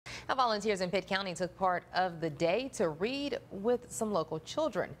Now, volunteers in Pitt County took part of the day to read with some local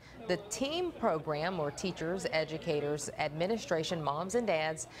children. The TEAM program, where teachers, educators, administration, moms and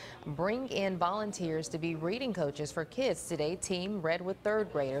dads bring in volunteers to be reading coaches for kids. Today, TEAM read with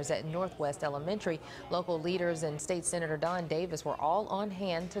third graders at Northwest Elementary. Local leaders and State Senator Don Davis were all on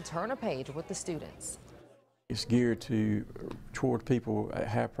hand to turn a page with the students. It's geared toward people that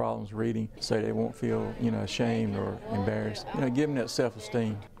have problems reading, so they won't feel, ashamed or embarrassed. Give them that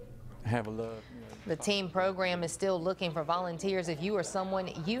self-esteem, have a love. The TEAM program is still looking for volunteers. If you or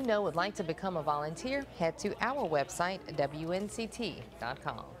someone you know would like to become a volunteer, head to our website,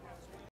 WNCT.com.